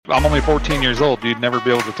I'm only 14 years old. You'd never be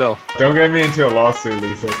able to tell. Don't get me into a lawsuit,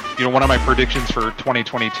 Lisa. You know, one of my predictions for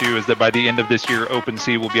 2022 is that by the end of this year,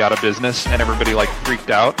 OpenSea will be out of business, and everybody like freaked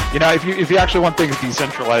out. You know, if you actually want things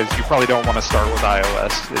decentralized, you probably don't want to start with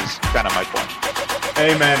iOS. Is kind of my point.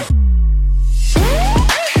 Amen.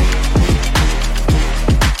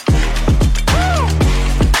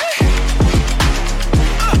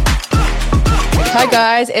 Hi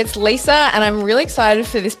guys, it's Lisa and I'm really excited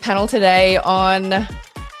for this panel today on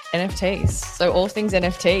NFTs. So all things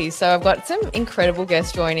NFTs. So I've got some incredible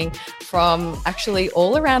guests joining from actually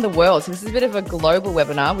all around the world. So this is a bit of a global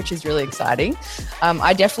webinar, which is really exciting.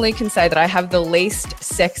 I definitely can say that I have the least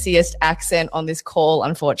sexiest accent on this call,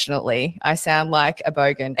 unfortunately. I sound like a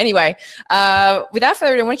bogan. Anyway, without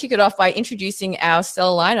further ado, I want to kick it off by introducing our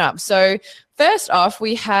stellar lineup. So first off,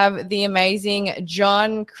 we have the amazing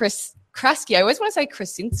John Kraski. I always want to say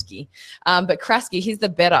Krasinski, but Kraski, he's the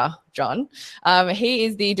better John. He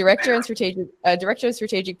is the director of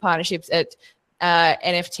strategic partnerships at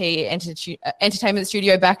NFT Entertainment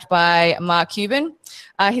Studio, backed by Mark Cuban.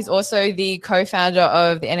 He's also the co-founder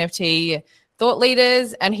of the NFT Thought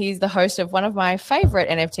Leaders, and he's the host of one of my favorite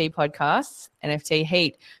NFT podcasts, NFT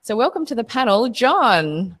Heat. So welcome to the panel,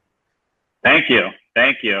 John. Thank you.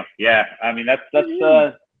 Yeah, I mean that's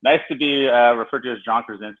nice to be referred to as John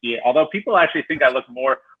Krasinski, although people actually think I look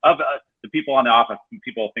more of the people on the office.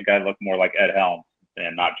 People think I look more like Ed Helms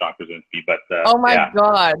and not John Krasinski. But oh my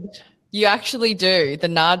God, you actually do, the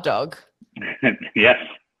Nard dog. Yes,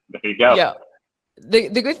 there you go. Yeah. The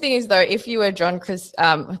good thing is though, if you were John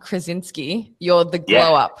Krasinski, you're the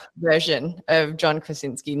glow up version of John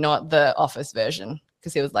Krasinski, not the Office version,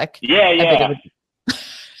 because he was like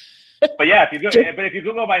But yeah, if you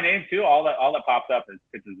Google my name too, all that pops up is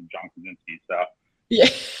pictures of John Krasinski. So yeah,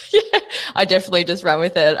 I definitely just run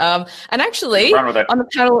with it. And actually, on the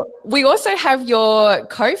panel, we also have your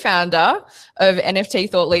co-founder of NFT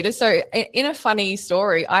Thought Leaders. So in a funny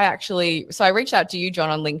story, I reached out to you, John,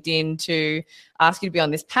 on LinkedIn to ask you to be on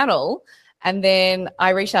this panel. And then I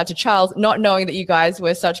reached out to Charles, not knowing that you guys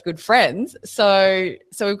were such good friends. So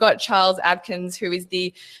we've got Charles Adkins, who is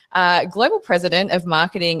the global president of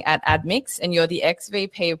marketing at Admix, and you're the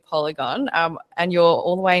ex-VP of Polygon, and you're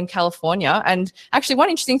all the way in California. And actually, one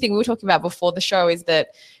interesting thing we were talking about before the show is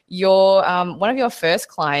that your one of your first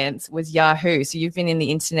clients was Yahoo. So you've been in the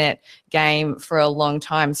internet game for a long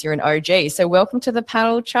time. So you're an OG. So welcome to the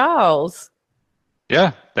panel, Charles.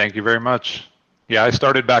 Yeah, thank you very much. Yeah, I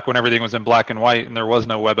started back when everything was in black and white and there was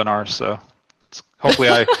no webinar. So hopefully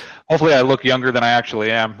I look younger than I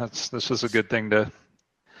actually am. This is a good thing to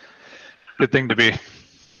be.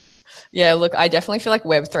 Yeah, look, I definitely feel like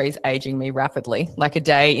Web3 is aging me rapidly. Like a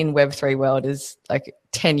day in Web3 world is like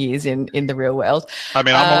 10 years in the real world. I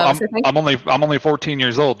mean, I'm only 14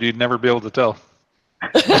 years old. You'd never be able to tell.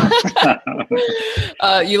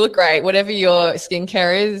 You look great. Whatever your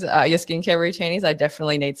skincare is, your skincare routine is, I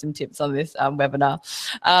definitely need some tips on this webinar.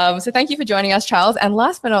 So thank you for joining us, Charles. And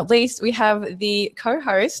last but not least, we have the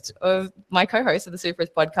co-host of the Super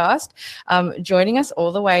podcast, joining us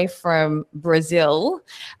all the way from Brazil.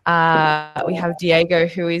 We have Diego,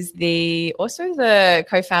 who is also the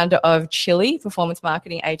co-founder of Chile Performance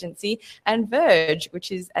Marketing Agency, and Verge,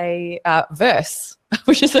 which is a Verse,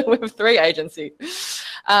 which is a Web3 agency.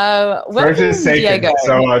 Welcome, Diego.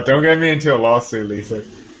 So don't get me into a lawsuit, Lisa.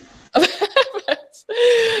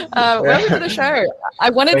 Welcome to the show. I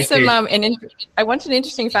wanted I wanted an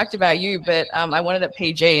interesting fact about you, but I wanted it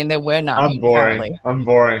PG, and there were none. I'm boring.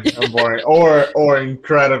 or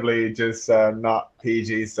incredibly just not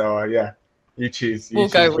PG. So yeah, you choose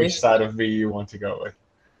which side of me you want to go with.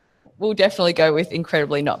 We'll definitely go with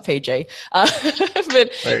incredibly not PG.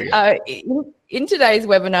 But in today's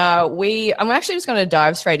webinar, I'm actually just going to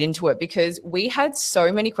dive straight into it because we had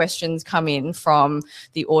so many questions come in from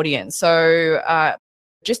the audience. So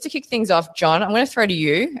just to kick things off, John, I'm going to throw to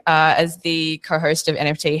you as the co-host of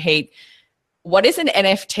NFT Heat. What is an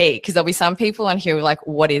NFT? Because there'll be some people on here who are like,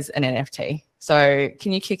 what is an NFT? So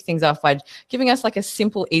can you kick things off by giving us like a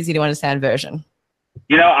simple, easy to understand version?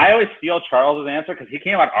 You know, I always steal Charles' answer because he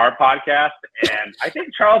came on our podcast, and I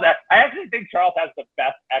actually think Charles has the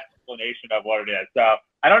best explanation of what it is. So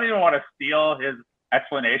I don't even want to steal his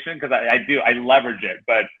explanation because I leverage it.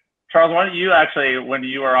 But Charles, why don't you actually, when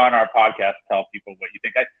you are on our podcast, tell people what you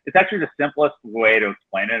think? It's actually the simplest way to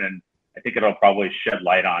explain it, and I think it'll probably shed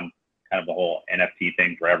light on kind of the whole NFT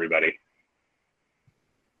thing for everybody.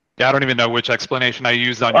 Yeah, I don't even know which explanation I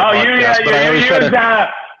used on your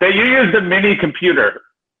podcast. You use the mini computer.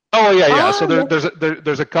 Oh yeah. So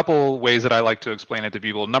there's a couple ways that I like to explain it to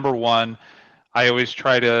people. Number one, I always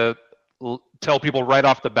try to tell people right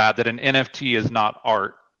off the bat that an NFT is not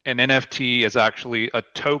art. an NFT is actually a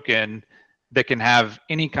token that can have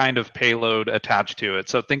any kind of payload attached to it.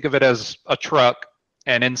 So think of it as a truck,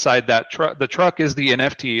 and inside that truck, the truck is the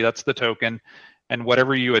NFT, that's the token, and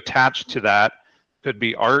whatever you attach to that could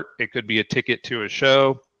be art, it could be a ticket to a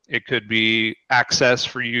show, it could be access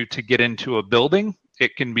for you to get into a building,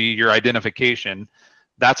 it can be your identification.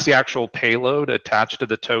 That's the actual payload attached to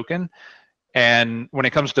the token. And when it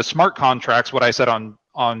comes to smart contracts, what I said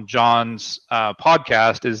on John's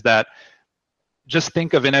podcast is that just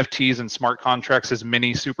think of NFTs and smart contracts as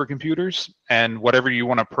mini supercomputers, and whatever you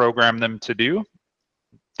want to program them to do,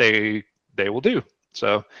 they will do.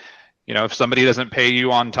 So, if somebody doesn't pay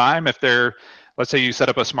you on time, let's say you set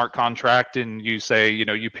up a smart contract and you say,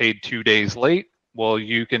 you paid 2 days late, well,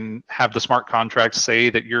 you can have the smart contract say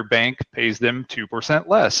that your bank pays them 2%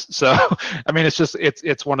 less. So, I mean,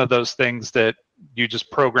 it's one of those things that you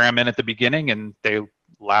just program in at the beginning and they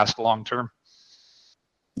last long term.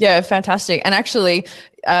 Yeah, fantastic. And actually,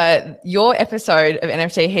 your episode of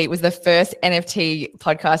NFT Heat was the first NFT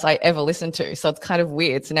podcast I ever listened to. So it's kind of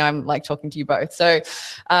weird. So now I'm like talking to you both. So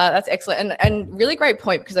that's excellent. And really great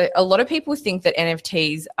point, because a lot of people think that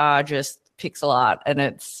NFTs are just pixel art, and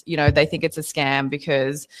it's, they think it's a scam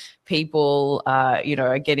because people,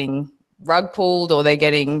 are getting rug pulled, or they're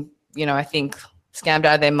getting, I think, scammed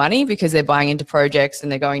out of their money because they're buying into projects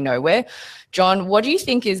and they're going nowhere. John, what do you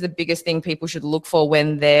think is the biggest thing people should look for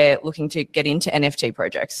when they're looking to get into NFT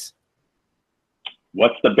projects?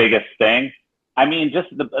 What's the biggest thing? I mean, just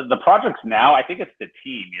the projects now, I think it's the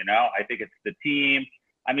team, I think it's the team.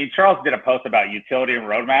 I mean, Charles did a post about utility and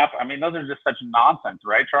roadmap. I mean, those are just such nonsense,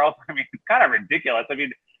 right, Charles? I mean, it's kind of ridiculous. I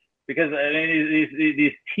mean, because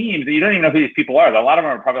these teams, you don't even know who these people are. A lot of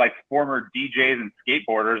them are probably like former DJs and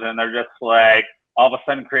skateboarders, and they're just like all of a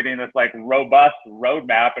sudden creating this like robust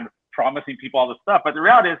roadmap and promising people all this stuff. But the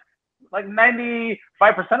reality is, like 95%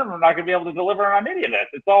 of them are not going to be able to deliver on any of this.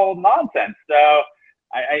 It's all nonsense. So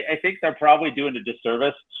I think they're probably doing a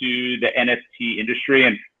disservice to the NFT industry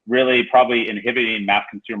and really probably inhibiting mass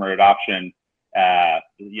consumer adoption.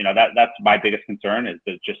 That's my biggest concern, is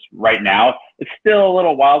that just right now it's still a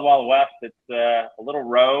little wild west. It's a little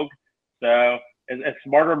rogue. So as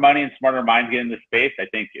smarter money and smarter minds get in the space, I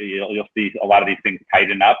think you'll see a lot of these things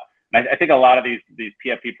tighten up. And I think a lot of these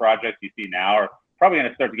PFP projects you see now are probably going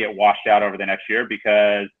to start to get washed out over the next year,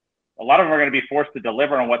 because a lot of them are going to be forced to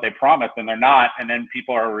deliver on what they promised, and they're not. And then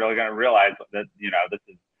people are really going to realize that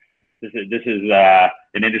this is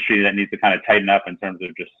an industry that needs to kind of tighten up in terms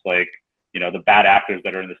of just like the bad actors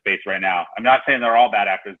that are in the space right now. I'm not saying they're all bad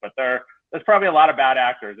actors, but there's probably a lot of bad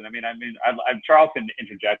actors. And I mean, Charles can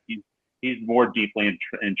interject. He's more deeply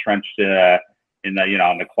entrenched in the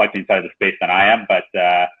on the collecting side of the space than I am, but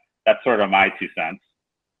that's sort of my 2 cents.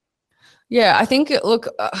 Yeah, I think,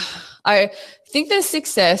 I think the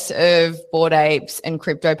success of Bored Apes and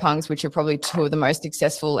CryptoPunks, which are probably two of the most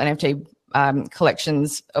successful NFT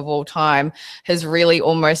collections of all time, has really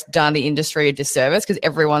almost done the industry a disservice, because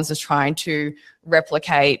everyone's just trying to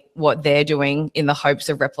replicate what they're doing in the hopes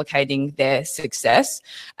of replicating their success.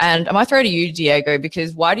 And I might throw to you, Diego,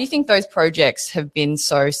 because why do you think those projects have been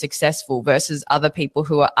so successful versus other people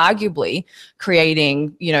who are arguably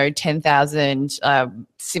creating, 10,000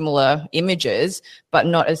 similar images, but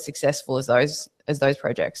not as successful as those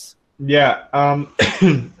projects? Yeah,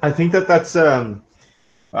 I think that's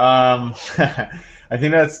I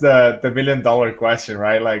think that's the $1 million question,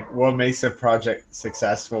 right? Like, what makes a project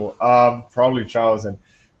successful? Probably Charles and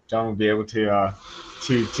John will be able to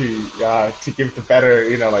give the better,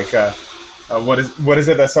 what is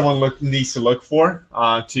it that someone needs to look for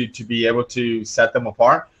to be able to set them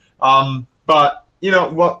apart. But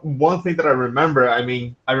one thing that I remember,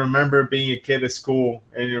 I remember being a kid at school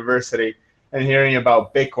and university and hearing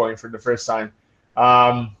about Bitcoin for the first time.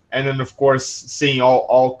 And then, of course, seeing all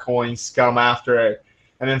altcoins come after it.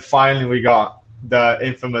 And then finally we got the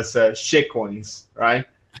infamous shitcoins, right?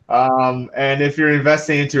 And if you're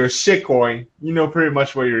investing into a shitcoin, you know pretty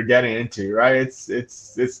much what you're getting into, right?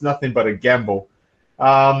 It's nothing but a gamble.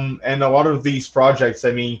 And a lot of these projects,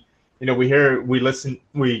 we listen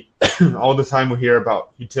all the time we hear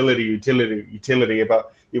about utility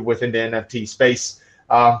about within the NFT space.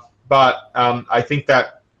 But I think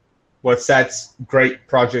that what sets great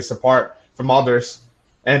projects apart from others,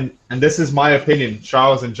 and this is my opinion,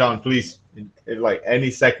 Charles and John, please, like any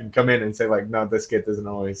second come in and say like, no, this kid doesn't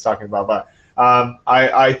know what he's talking about. But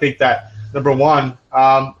I think that number one,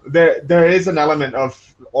 there is an element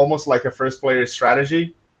of almost like a first player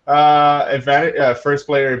strategy advantage, first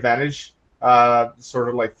player advantage sort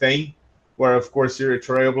of like thing, where of course you're a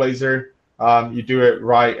trailblazer, you do it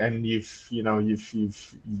right, and you know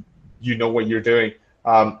what you're doing.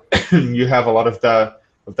 you have a lot of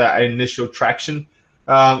that initial traction.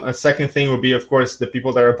 A second thing would be, of course, the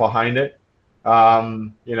people that are behind it.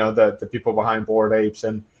 The people behind Bored Apes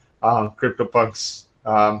and CryptoPunks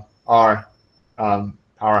are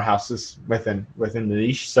powerhouses within the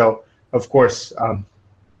niche. So of course,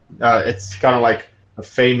 it's kind of like a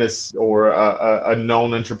famous or a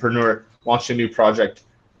known entrepreneur launch a new project.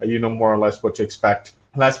 You know more or less what to expect.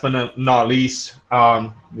 Last but not least,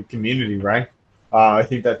 the community, right? I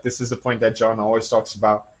think that this is a point that John always talks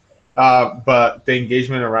about. But the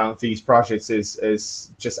engagement around these projects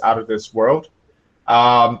is just out of this world.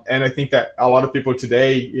 And I think that a lot of people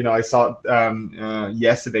today, I saw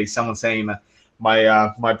yesterday someone saying that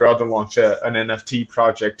my brother launched an NFT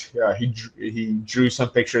project. He drew some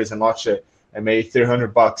pictures and launched it and made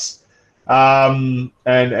 $300. And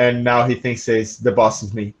now he thinks the boss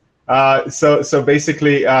is me. So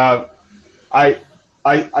basically, I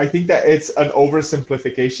think that it's an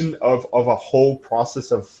oversimplification of a whole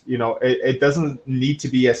process of, it doesn't need to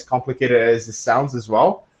be as complicated as it sounds as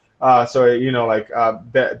well.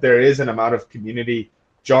 There is an amount of community.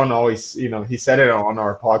 John always, he said it on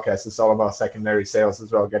our podcast. It's all about secondary sales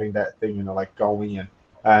as well, getting that thing, going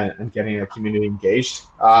and getting a community engaged.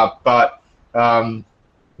 All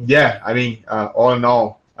in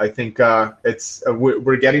all, I think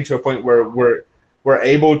we're getting to a point where we're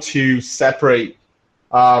able to separate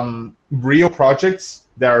real projects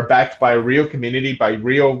that are backed by a real community, by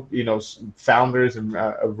real, founders and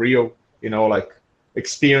a real,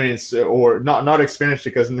 experience, or not experience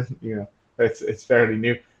because, it's fairly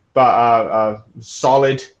new, but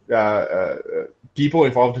solid people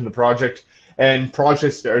involved in the project, and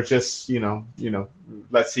projects that are just,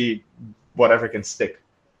 let's see whatever can stick.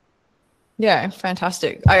 Yeah,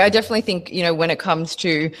 fantastic. I definitely think, when it comes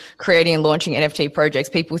to creating and launching NFT projects,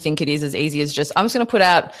 people think it is as easy as just, I'm just going to put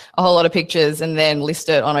out a whole lot of pictures and then list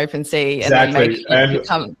it on OpenSea. Exactly.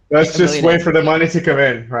 And let's just wait for the money to come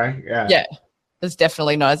in, right? Yeah. Yeah. It's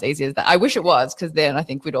definitely not as easy as that. I wish it was, because then I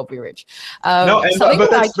think we'd all be rich. But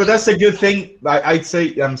that's a good thing. I'd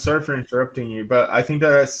say, I'm sorry for interrupting you, but I think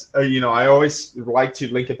that's, I always like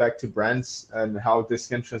to link it back to brands and how this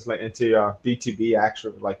can translate into B2B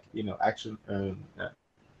actual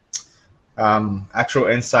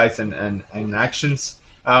insights and actions.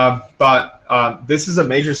 But this is a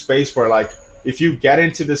major space where, if you get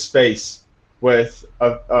into this space with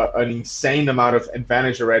an insane amount of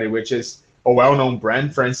advantage already, which is a well-known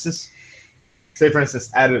brand, for instance,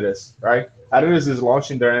 Adidas, right? Adidas is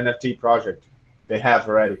launching their NFT project. They have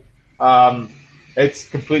already. It's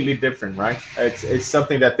completely different, right? It's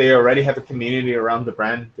something that they already have a community around the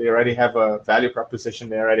brand. They already have a value proposition.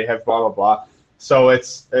 They already have blah, blah, blah. So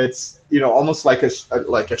it's almost like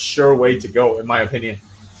a sure way to go, in my opinion,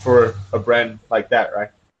 for a brand like that, right?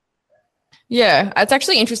 Yeah, it's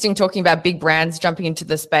actually interesting talking about big brands jumping into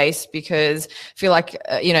the space, because I feel like,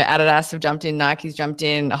 Adidas have jumped in, Nike's jumped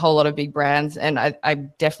in, a whole lot of big brands, and I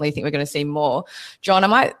definitely think we're going to see more. John, I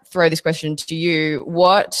might throw this question to you.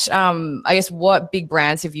 What big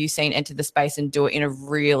brands have you seen enter the space and do it in a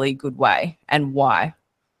really good way, and why?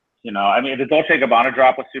 The Dolce & Gabbana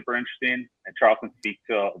drop was super interesting, and Charles can speak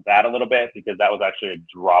to that a little bit, because that was actually a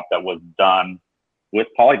drop that was done with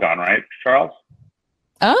Polygon, right, Charles?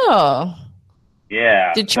 Oh.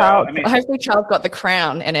 Yeah. Did Charles? Hopefully, Charles got the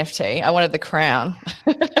crown NFT. I wanted the crown.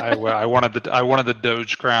 I wanted the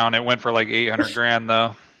Doge crown. It went for like $800,000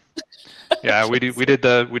 though. Yeah, we did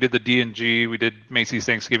the D&G. We did Macy's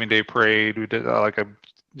Thanksgiving Day Parade. We did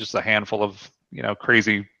just a handful of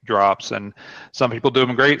crazy drops, and some people do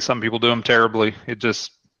them great. Some people do them terribly. It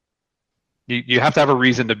just you have to have a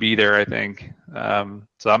reason to be there, I think. So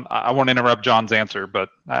I won't interrupt John's answer, but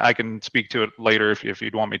I can speak to it later if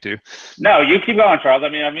you'd want me to. No, you keep going, Charles.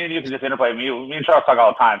 Me and you can just interplay. Me and Charles talk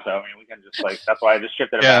all the time, so we can just that's why I just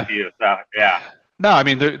shifted it back to you. So yeah. No,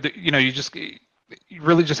 you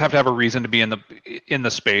really just have to have a reason to be in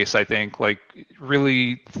the space. I think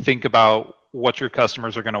really think about what your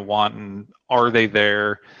customers are going to want, and are they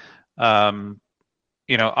there? Adidas,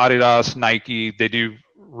 Nike, they do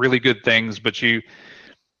really good things, but you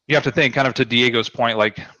have to think, kind of to Diego's point,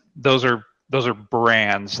 those are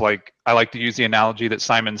brands. I like to use the analogy that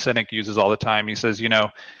Simon Sinek uses all the time. He says,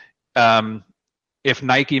 if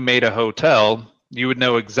Nike made a hotel, you would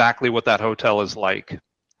know exactly what that hotel is like.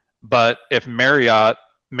 But if Marriott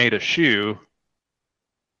made a shoe,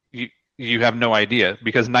 you have no idea,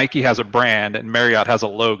 because Nike has a brand and Marriott has a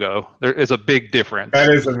logo. There is a big difference. That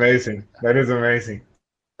is amazing.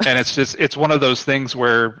 And it's one of those things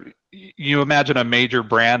where you imagine a major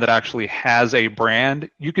brand that actually has a brand.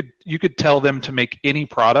 You could tell them to make any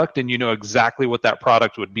product, and exactly what that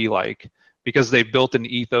product would be like. because they built an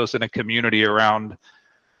ethos and a community around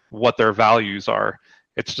what their values are.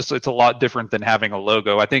 It's a lot different than having a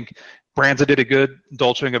logo. I think brands that did a good,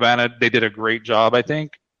 Dolce & Gabbana, they did a great job, I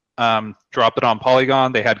think. Dropped it on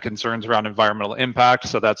Polygon. They had concerns around environmental impact,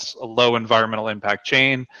 so that's a low environmental impact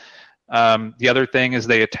chain. The other thing is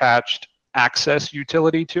they attached access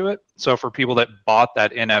utility to it. So for people that bought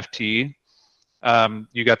that NFT,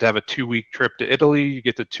 you got to have a 2-week trip to Italy. You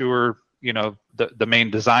get to tour, the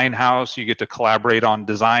main design house. You get to collaborate on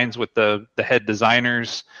designs with the head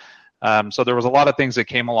designers. So there was a lot of things that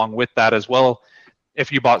came along with that as well.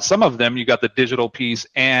 If you bought some of them, you got the digital piece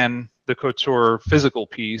and the couture physical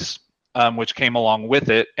piece, which came along with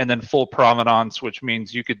it, and then full provenance, which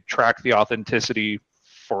means you could track the authenticity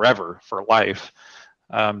forever, for life.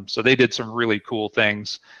 So they did some really cool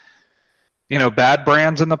things. Bad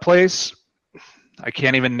brands in the place, I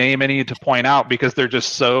can't even name any to point out because they're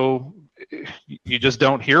just you just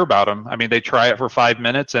don't hear about them. I mean, they try it for 5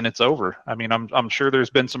 minutes and it's over. I mean, I'm sure there's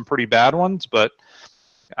been some pretty bad ones, but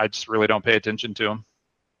I just really don't pay attention to them.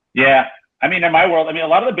 Yeah. I mean, in my world, a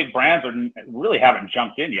lot of the big brands really haven't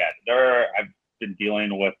jumped in yet. I've been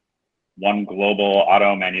dealing with one global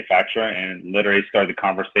auto manufacturer and literally started the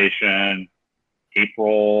conversation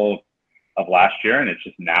April of last year. And it's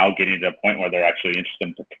just now getting to a point where they're actually interested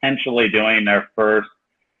in potentially doing their first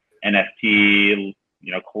NFT,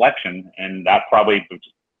 collection. And that probably, just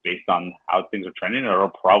based on how things are trending, it'll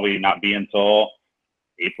probably not be until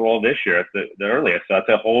April of this year at the earliest. So that's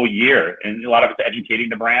a whole year. And a lot of it's educating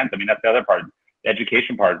the brands. That's the other part, the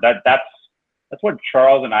education part. That's what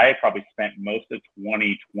Charles and I probably spent most of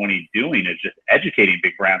 2020 doing, is just educating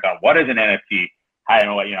big brands on what is an NFT,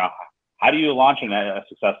 how do you launch a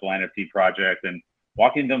successful NFT project, and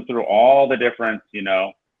walking them through all the different,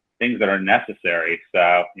 things that are necessary.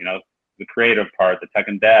 So, the creative part, the tech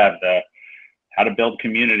and dev, how to build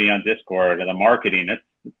community on Discord, and the marketing.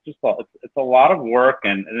 It's a lot of work,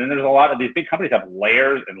 and then there's a lot of these big companies have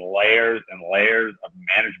layers and layers and layers of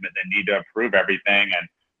management that need to approve everything, and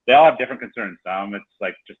they all have different concerns. Some it's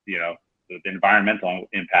like just the environmental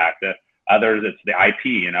impact. Others it's the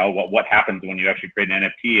IP. What happens when you actually create an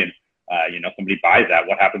NFT and somebody buys that?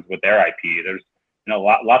 What happens with their IP? There's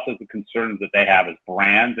lots of the concerns that they have as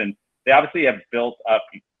brands, and they obviously have built up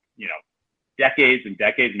decades and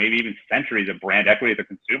decades, maybe even centuries of brand equity to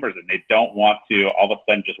consumers, and they don't want to all of a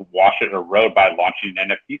sudden just wash it erode by launching an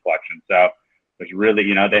NFT collection. So there's really,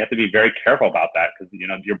 they have to be very careful about that because,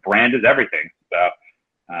 your brand is everything. So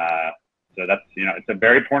that's, it's a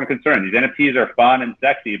very important concern. These NFTs are fun and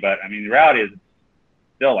sexy, but the reality is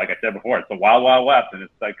still, like I said before, it's the wild, wild west. And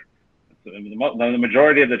it's like the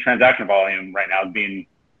majority of the transaction volume right now is being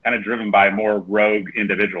kind of driven by more rogue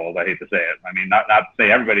individuals. I hate to say it. Not to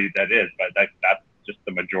say everybody that is, but that's just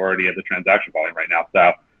the majority of the transaction volume right now.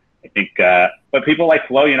 So I think, but people like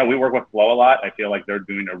Flow, we work with Flow a lot. I feel like they're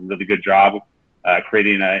doing a really good job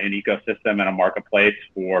creating an ecosystem and a marketplace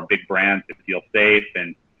for big brands to feel safe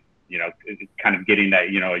and, kind of getting that,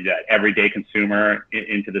 that everyday consumer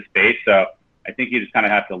into the space. So I think you just kind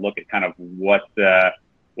of have to look at kind of what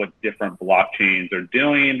different blockchains are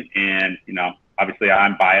doing. And, obviously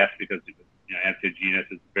I'm biased because, NFT Genius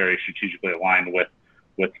is very strategically aligned with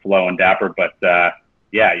Flow and Dapper, but, it's,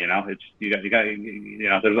 you got,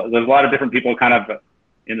 there's a lot of different people kind of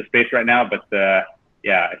in the space right now, but, I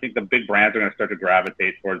think the big brands are going to start to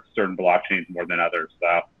gravitate towards certain blockchains more than others.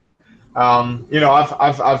 So, I've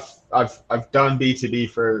done B2B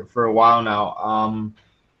for a while now,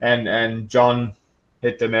 and John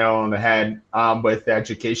hit the nail on the head with the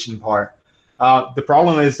education part. The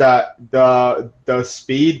problem is that the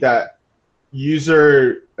speed that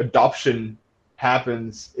user adoption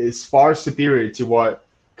happens is far superior to what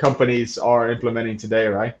companies are implementing today,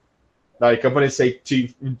 right? Like companies take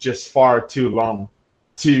far too long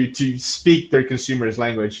to speak their consumers'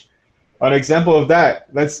 language. An example of that,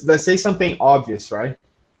 let's say something obvious, right?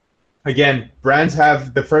 Again, brands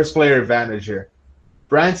have the first player advantage here.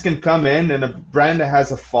 Brands can come in, and a brand that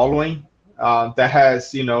has a following, that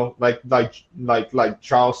has, like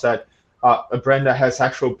Charles said, a brand that has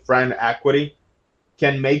actual brand equity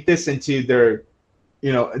can make this into their,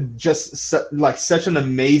 such an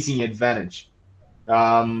amazing advantage.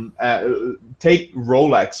 Take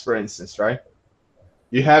Rolex, for instance, right?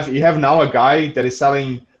 You have now a guy that is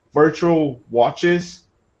selling virtual watches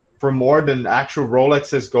for more than actual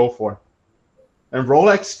Rolexes go for. And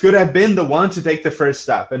Rolex could have been the one to take the first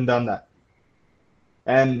step and done that.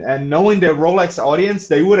 And knowing the Rolex audience,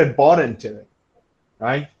 they would have bought into it,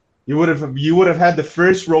 right? You would have had the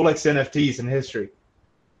first Rolex NFTs in history.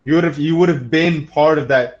 You would have been part of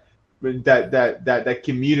that that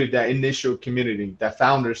community, that initial community, that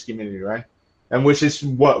founders community, right? And which is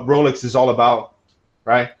what Rolex is all about,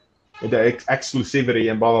 right? The exclusivity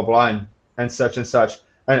and blah blah blah and such and such.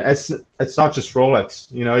 And it's not just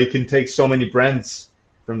Rolex, you know. You can take so many brands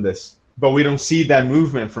from this, but we don't see that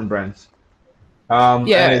movement from brands. And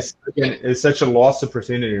it's such a lost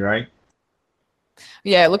opportunity, right?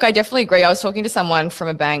 Yeah, look, I definitely agree. I was talking to someone from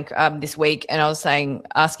a bank this week, and I was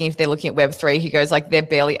asking if they're looking at Web3. He goes like, they're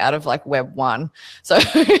barely out of like Web1. So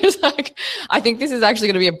it's like, I think this is actually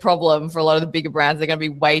going to be a problem for a lot of the bigger brands. They're going to be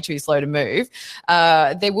way too slow to move.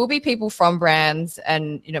 There will be people from brands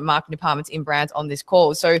and, you know, marketing departments in brands on this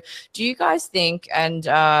call. So do you guys think, and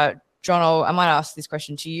John, I might ask this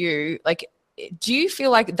question to you, like, do you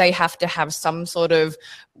feel like they have to have some sort of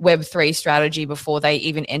Web3 strategy before they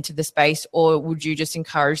even enter the space, or would you just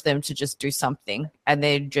encourage them to just do something and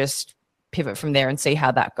then just pivot from there and see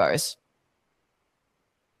how that goes?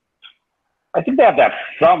 I think they have to have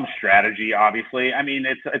some strategy, obviously. I mean,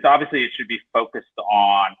 it's obviously it should be focused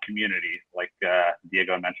on community, like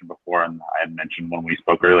Diego mentioned before, and I had mentioned when we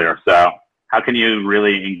spoke earlier. So how can you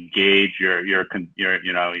really engage your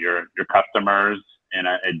customers in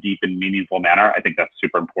a deep and meaningful manner? I think that's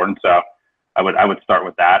super important. So I would start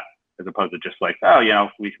with that, as opposed to just like, oh, you know,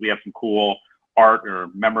 we have some cool art or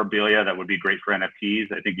memorabilia that would be great for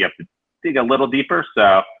NFTs. I think you have to dig a little deeper.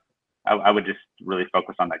 So I would just really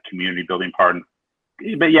focus on that community building part.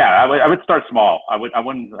 But yeah, I would start small. I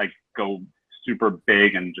wouldn't like go super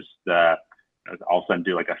big and just all of a sudden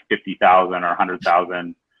do like a 50,000 or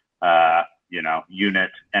 100,000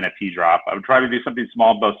 unit NFT drop. I would try to do something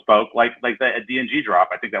small, bespoke, like the DNG drop.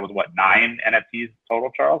 I think that was 9 NFTs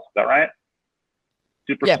total, Charles. Is that right?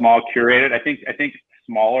 Super small, curated. I think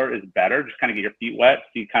smaller is better. Just kind of get your feet wet.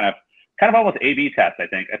 So you kind of almost A/B test. I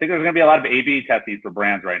think there's going to be a lot of A/B testing for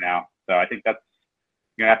brands right now. So I think you're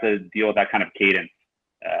gonna have to deal with that kind of cadence.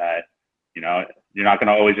 You're not going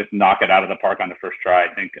to always just knock it out of the park on the first try.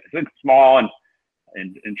 I think small and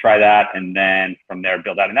try that, and then from there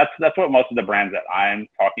build out. And that's what most of the brands that I'm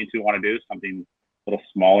talking to want to do, something a little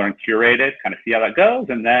smaller and curated, kind of see how that goes,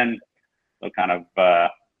 and then they'll kind of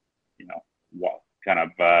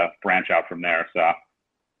branch out from there. So.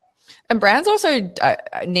 And brands also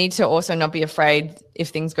need to also not be afraid if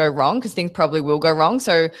things go wrong, because things probably will go wrong.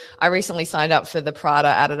 So I recently signed up for the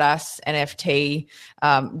Prada Adidas NFT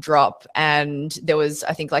drop, and there was,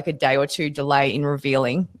 I think, like a day or two delay in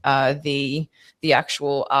revealing the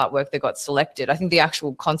actual artwork that got selected. I think the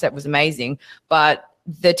actual concept was amazing, but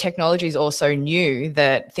the technology is also new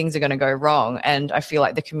that things are going to go wrong. And I feel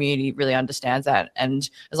like the community really understands that. And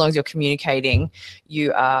as long as you're communicating,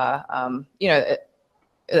 you are,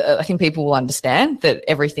 I think people will understand that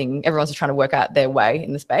everyone's trying to work out their way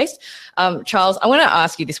in the space. Charles, I want to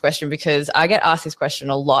ask you this question because I get asked this question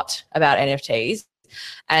a lot about NFTs,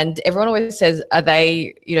 and everyone always says,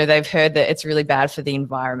 they've heard that it's really bad for the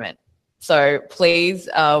environment. So please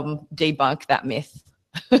debunk that myth.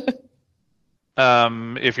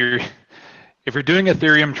 If you're doing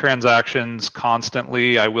Ethereum transactions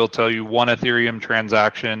constantly, I will tell you one Ethereum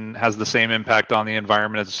transaction has the same impact on the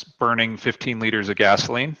environment as burning 15 liters of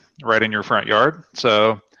gasoline right in your front yard.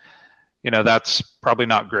 So, that's probably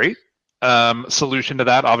not great. Solution to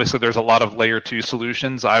that, obviously, there's a lot of layer 2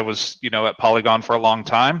 solutions. I was, at Polygon for a long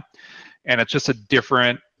time, and it's just a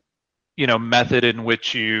different, method in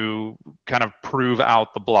which you kind of prove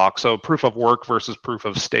out the block. So proof of work versus proof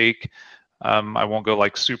of stake. I won't go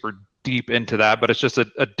like super deep into that, but it's just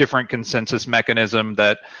a different consensus mechanism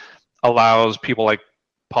that allows people like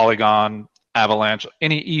Polygon, Avalanche,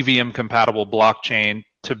 any EVM compatible blockchain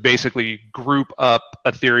to basically group up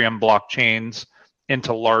Ethereum blockchains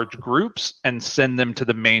into large groups and send them to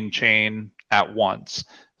the main chain at once.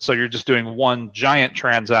 So you're just doing one giant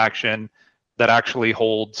transaction that actually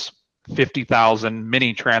holds 50,000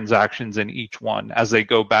 mini transactions in each one as they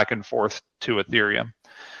go back and forth to Ethereum.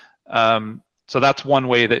 So that's one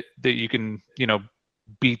way that you can,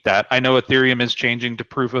 beat that. I know Ethereum is changing to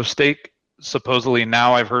proof of stake. Supposedly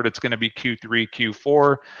now I've heard it's going to be Q3,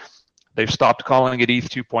 Q4. They've stopped calling it ETH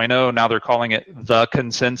 2.0. Now they're calling it the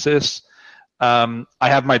consensus. I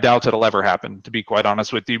have my doubts it'll ever happen, to be quite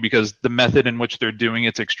honest with you, because the method in which they're doing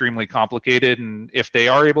it's extremely complicated. And if they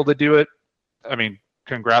are able to do it, I mean,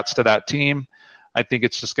 congrats to that team. I think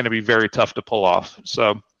it's just going to be very tough to pull off.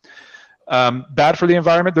 So bad for the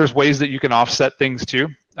environment. There's ways that you can offset things too.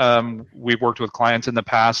 We've worked with clients in the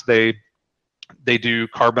past. They do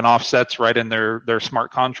carbon offsets right in their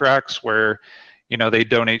smart contracts where, they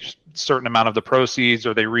donate a certain amount of the proceeds,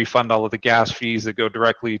 or they refund all of the gas fees that go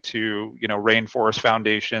directly to, rainforest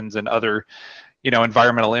foundations and other,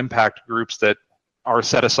 environmental impact groups that, are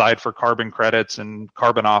set aside for carbon credits and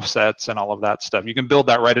carbon offsets and all of that stuff. You can build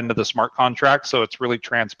that right into the smart contract, so it's really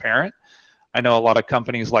transparent. I know a lot of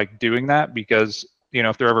companies like doing that because, you know,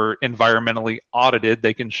 if they're ever environmentally audited,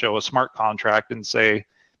 they can show a smart contract and say,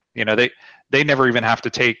 you know, they never even have to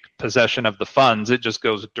take possession of the funds. It just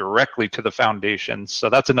goes directly to the foundation. So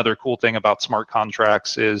that's another cool thing about smart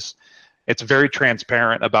contracts is it's very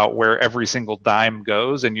transparent about where every single dime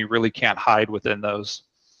goes, and you really can't hide within those.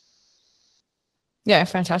 Yeah,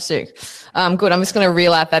 fantastic. Good. I'm just going to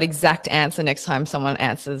reel out that exact answer next time someone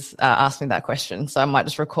asks me that question. So I might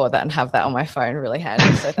just record that and have that on my phone really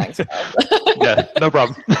handy. So thanks, Charles. Yeah, no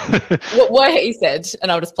problem. What he said,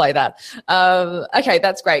 and I'll just play that. Okay,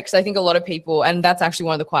 that's great because I think a lot of people, and that's actually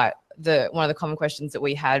one of the common questions that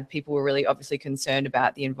we had. People were really obviously concerned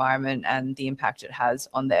about the environment and the impact it has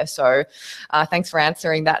on there. So thanks for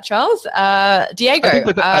answering that, Charles. Diego.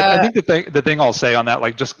 I think the thing I'll say on that,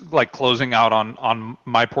 like just like closing out on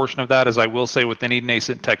my portion of that, is I will say with any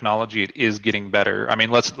nascent technology, it is getting better. I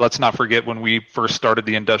mean, let's not forget when we first started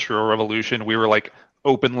the Industrial Revolution, we were like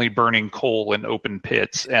openly burning coal in open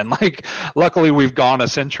pits, and like luckily we've gone a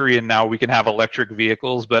century and now we can have electric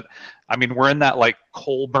vehicles. But I mean, we're in that like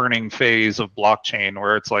coal burning phase of blockchain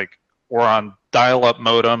where it's like we're on dial-up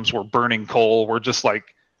modems, we're burning coal, we're just like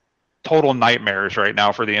total nightmares right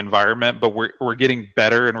now for the environment. But we're getting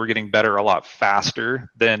better, and we're getting better a lot faster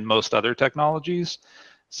than most other technologies.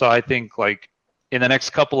 So I think like in the next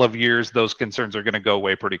couple of years, those concerns are going to go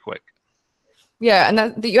away pretty quick. Yeah, and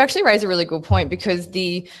that you actually raise a really good point because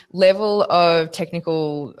the level of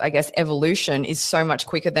technical, I guess, evolution is so much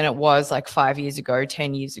quicker than it was like 5 years ago,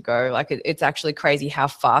 10 years ago. Like it's actually crazy how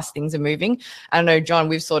fast things are moving. I don't know, John,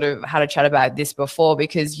 we've sort of had a chat about this before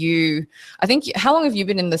because how long have you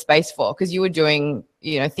been in the space for? Because you were doing,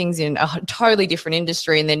 you know, things in a totally different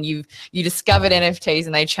industry, and then you discovered NFTs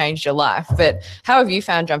and they changed your life. But how have you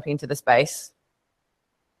found jumping into the space?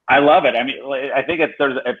 I love it. I mean, I think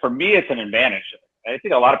for me, it's an advantage. I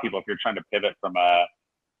think a lot of people, if you're trying to pivot from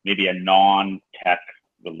maybe a non-tech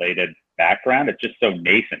related background, it's just so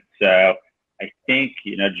nascent. So I think,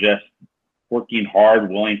 you know, just working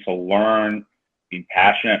hard, willing to learn, being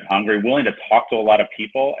passionate, hungry, willing to talk to a lot of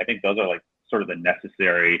people. I think those are like sort of the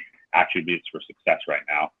necessary attributes for success right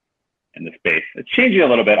now in the space. It's changing a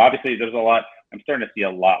little bit. Obviously, there's a lot. I'm starting to see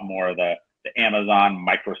a lot more of the Amazon,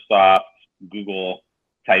 Microsoft, Google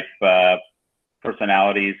type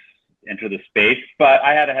personalities enter the space, but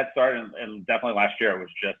I had a head start, and definitely last year it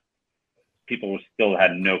was just people still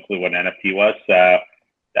had no clue what an NFT was. So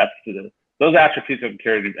those attributes have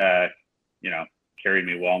carried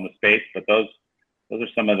me well in the space. But those are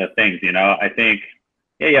some of the things, you know. I think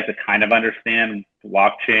you have to kind of understand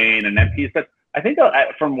blockchain and NFTs, but I think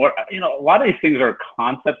from what, you know, a lot of these things are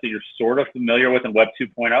concepts that you're sort of familiar with in Web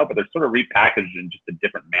 2.0, but they're sort of repackaged in just a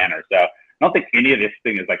different manner. So I don't think any of this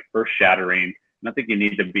thing is like earth shattering. I don't think you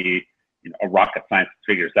need to be, you know, a rocket scientist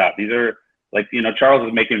to figure this out. These are like, you know, Charles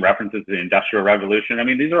is making references to the Industrial Revolution. I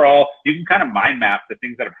mean, these are all, you can kind of mind map the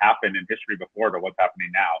things that have happened in history before to what's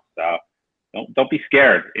happening now. So don't be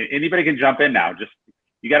scared. Anybody can jump in now. Just,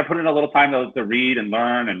 you got to put in a little time to read and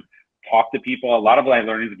learn and talk to people. A lot of my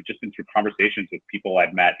learnings have just been through conversations with people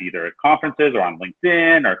I've met either at conferences or on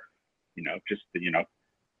LinkedIn or, you know, just, you know,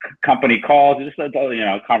 company calls, just, you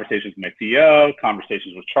know, conversations with my CEO,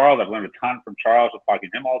 conversations with Charles. I've learned a ton from Charles, just talking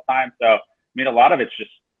to him all the time. So, I mean, a lot of it's just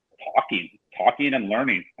talking and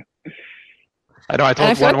learning. I know. I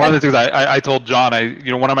told one of the things I told John.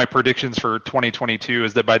 One of my predictions for 2022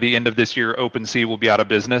 is that by the end of this year, OpenSea will be out of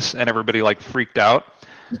business, and everybody like freaked out.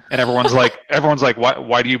 And everyone's like,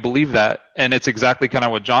 why do you believe that? And it's exactly kind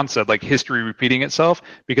of what John said, like history repeating itself,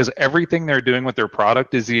 because everything they're doing with their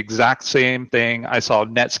product is the exact same thing I saw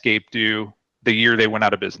Netscape do the year they went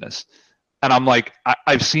out of business. And I'm like,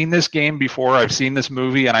 I've seen this game before, I've seen this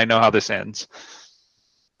movie, and I know how this ends.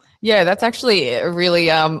 Yeah, that's actually a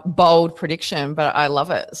really bold prediction, but I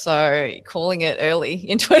love it. So calling it early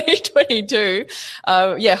in 2022.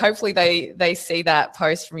 Hopefully they see that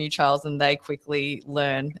post from you, Charles, and they quickly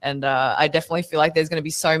learn. And I definitely feel like there's going to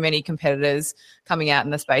be so many competitors coming out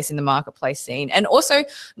in the space, in the marketplace scene. And also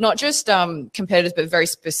not just competitors, but very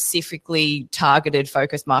specifically targeted,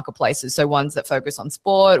 focused marketplaces. So ones that focus on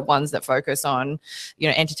sport, ones that focus on, you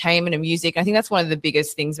know, entertainment and music. And I think that's one of the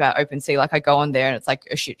biggest things about OpenSea. Like I go on there and it's like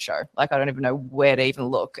a shit show. Like I don't even know where to even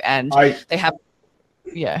look. And they have,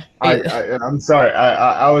 yeah. I'm sorry.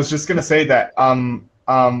 I was just gonna say that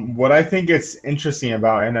what I think is interesting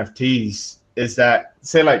about NFTs is that,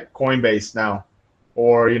 say like Coinbase now,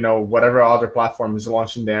 or, you know, whatever other platform is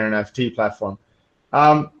launching their NFT platform,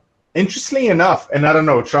 interestingly enough, and I don't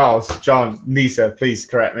know, Charles, John, Lisa, please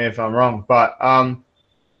correct me if I'm wrong, but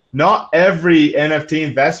not every NFT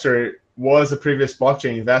investor was a previous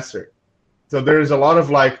blockchain investor. So there's a lot of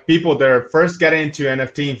like people that are first getting into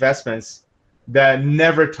NFT investments that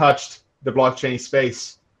never touched the blockchain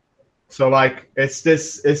space. So like it's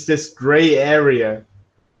this gray area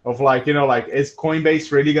of like, you know, like is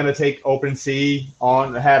Coinbase really gonna take OpenSea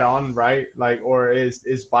on head on, right? Like, or is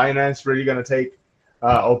Binance really gonna take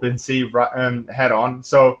OpenSea head on?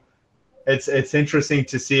 So it's interesting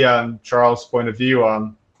to see Charles' point of view.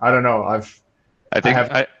 I don't know. I think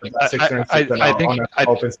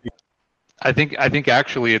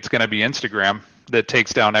actually it's going to be Instagram that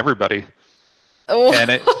takes down everybody. Oh, and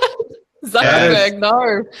Zuckerberg,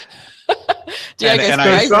 no.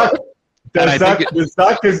 The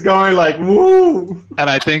Zuck is going like woo. And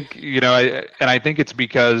I think I think it's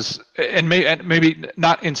because and maybe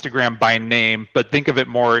not Instagram by name, but think of it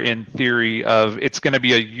more in theory of it's going to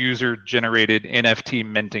be a user-generated NFT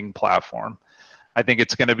minting platform. I think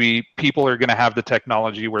it's going to be people are going to have the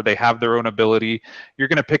technology where they have their own ability. You're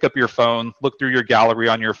going to pick up your phone, look through your gallery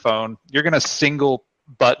on your phone. You're going to single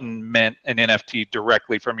button mint an NFT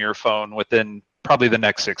directly from your phone within probably the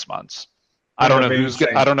next 6 months. I don't know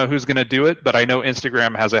who's going to do it, but I know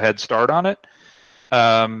Instagram has a head start on it.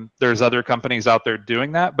 There's other companies out there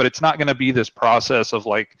doing that, but it's not going to be this process of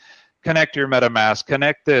like connect your MetaMask,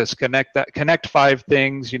 connect this, connect that, connect 5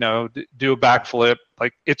 things, do a backflip.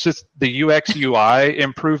 Like it's just the UX UI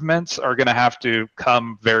improvements are going to have to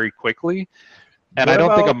come very quickly. And I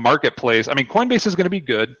don't think a marketplace, I mean, Coinbase is going to be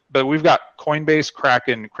good, but we've got Coinbase,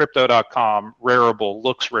 Kraken, Crypto.com, Rarible,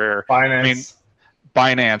 LooksRare,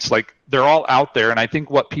 Binance, like they're all out there. And I think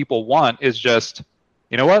what people want is just,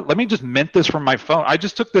 you know what, let me just mint this from my phone. I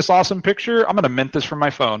just took this awesome picture. I'm going to mint this from my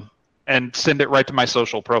phone and send it right to my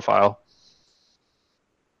social profile.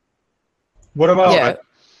 What about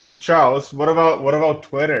Charles? What about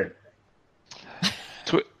Twitter?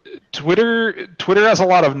 Twitter has a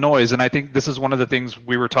lot of noise, and I think this is one of the things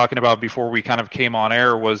we were talking about before we kind of came on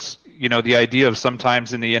air was, the idea of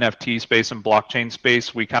sometimes in the NFT space and blockchain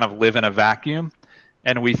space, we kind of live in a vacuum,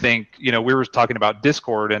 and we think, we were talking about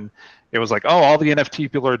Discord, and it was like, oh, all the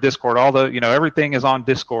NFT people are Discord, all the, everything is on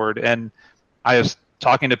Discord, and I was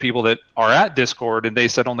talking to people that are at Discord, and they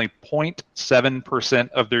said only 0.7%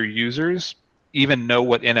 of their users even know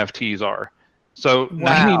what NFTs are. So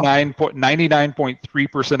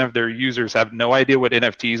 99.3% of their users have no idea what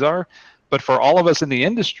NFTs are. But for all of us in the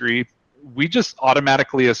industry, we just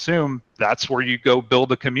automatically assume that's where you go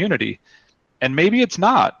build a community. And maybe it's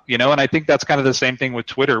not, and I think that's kind of the same thing with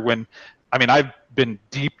Twitter. I've been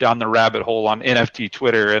deep down the rabbit hole on NFT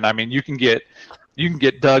Twitter, and I mean, you can get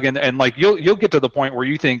dug in, and like you'll get to the point where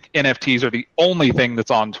you think NFTs are the only thing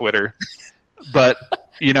that's on Twitter. But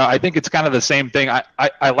I think it's kind of the same thing.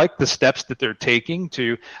 I like the steps that they're taking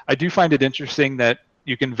to. I do find it interesting that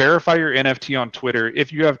you can verify your NFT on Twitter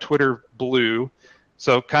if you have Twitter Blue.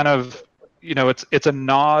 So kind of, it's a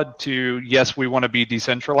nod to, yes, we want to be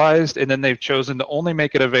decentralized, and then they've chosen to only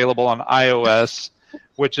make it available on iOS,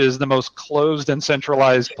 which is the most closed and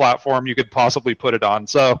centralized platform you could possibly put it on.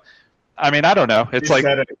 So, I mean, I don't know. It's like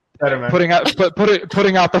putting out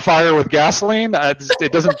the fire with gasoline.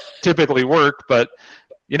 It doesn't typically work, but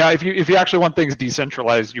if you actually want things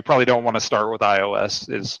decentralized, you probably don't want to start with iOS.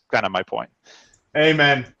 Is kind of my point.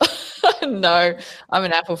 Amen. No, I'm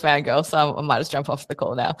an Apple fan girl, so I might just jump off the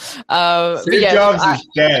call now. Steve Jobs is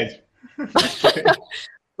dead.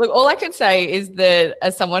 Look, all I can say is that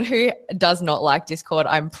as someone who does not like Discord,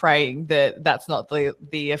 I'm praying that that's not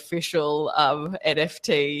the official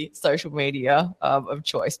NFT social media of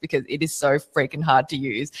choice, because it is so freaking hard to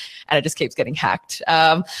use and it just keeps getting hacked.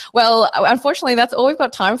 Well, unfortunately, that's all we've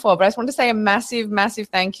got time for. But I just want to say a massive, massive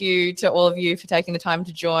thank you to all of you for taking the time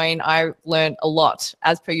to join. I learned a lot,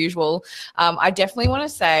 as per usual. I definitely want to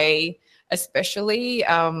say, especially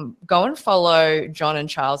go and follow John and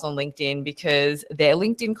Charles on LinkedIn, because their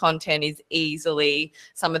LinkedIn content is easily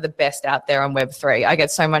some of the best out there on Web3. I get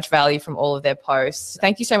so much value from all of their posts.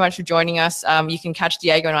 Thank you so much for joining us. You can catch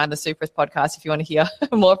Diego and I on the Supras podcast if you want to hear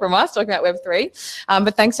more from us talking about Web3.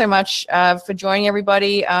 But thanks so much for joining,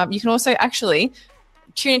 everybody. You can also actually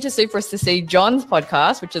tune into Supras to see John's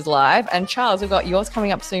podcast, which is live, and Charles, we've got yours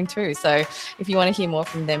coming up soon too. So if you want to hear more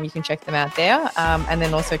from them, you can check them out there, and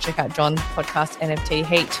then also check out John's podcast, NFT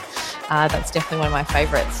Heat. That's definitely one of my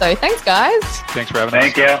favorites. So thanks, guys. Thanks for having us.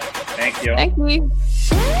 Thank you. Thank you.